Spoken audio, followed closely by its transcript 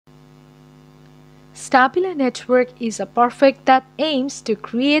Stabila network is a project that aims to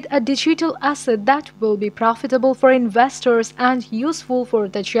create a digital asset that will be profitable for investors and useful for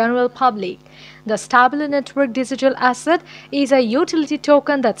the general public. The Stabila network digital asset is a utility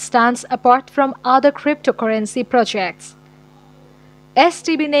token that stands apart from other cryptocurrency projects.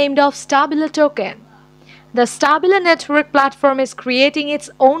 STB named of Stabila token. The Stabila network platform is creating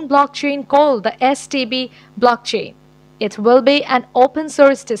its own blockchain called the STB blockchain. It will be an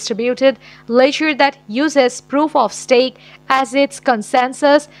open-source distributed ledger that uses proof of stake as its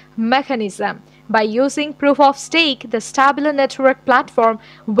consensus mechanism. By using proof of stake, the Stabila network platform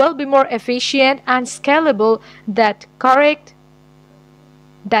will be more efficient and scalable than current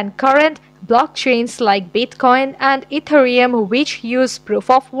blockchains like Bitcoin and Ethereum, which use proof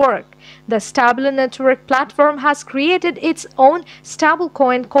of work. The Stabila network platform has created its own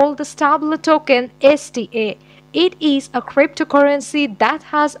stablecoin called the Stabila token (STA). It is a cryptocurrency that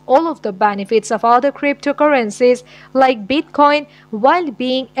has all of the benefits of other cryptocurrencies like Bitcoin while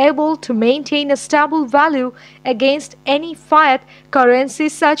being able to maintain a stable value against any fiat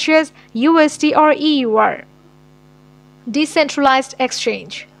currencies such as USD or EUR. Decentralized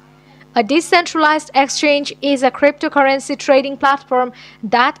exchange. A decentralized exchange is a cryptocurrency trading platform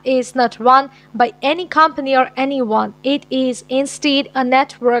that is not run by any company or anyone. It is instead a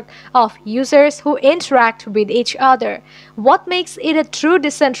network of users who interact with each other. What makes it a true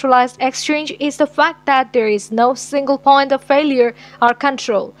decentralized exchange is the fact that there is no single point of failure or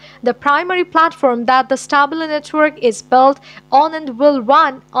control. The primary platform that the Stabila network is built on and will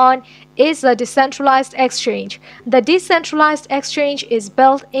run on is a decentralized exchange. The decentralized exchange is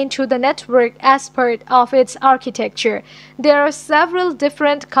built into the network as part of its architecture. There are several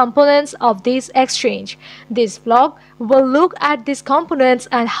different components of this exchange. This vlog will look at these components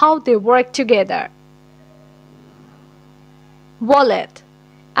and how they work together. Wallet.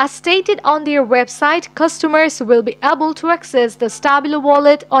 As stated on their website, customers will be able to access the Stabila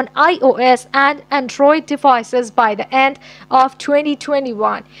wallet on iOS and Android devices by the end of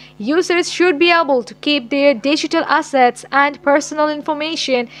 2021. Users should be able to keep their digital assets and personal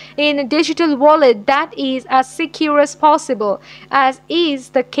information in a digital wallet that is as secure as possible, as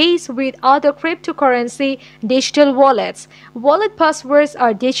is the case with other cryptocurrency digital wallets. Wallet passwords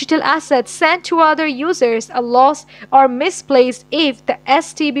are digital assets sent to other users are lost or misplaced if the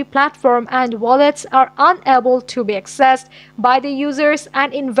STB platform and wallets are unable to be accessed by the users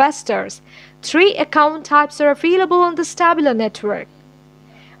and investors. 3 account types are available on the Stabila network.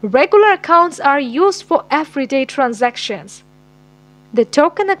 Regular accounts are used for everyday transactions. The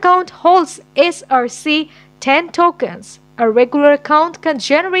token account holds SRC-10 tokens. A regular account can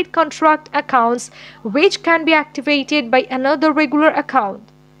generate contract accounts which can be activated by another regular account.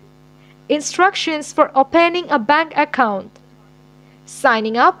 Instructions for opening a bank account.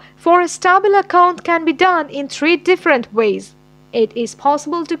 Signing up for a Stabila account can be done in 3 different ways. It is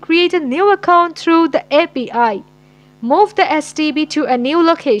possible to create a new account through the API. Move the STB to a new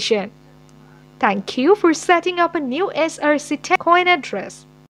location. Thank you for setting up a new SRC10 coin address.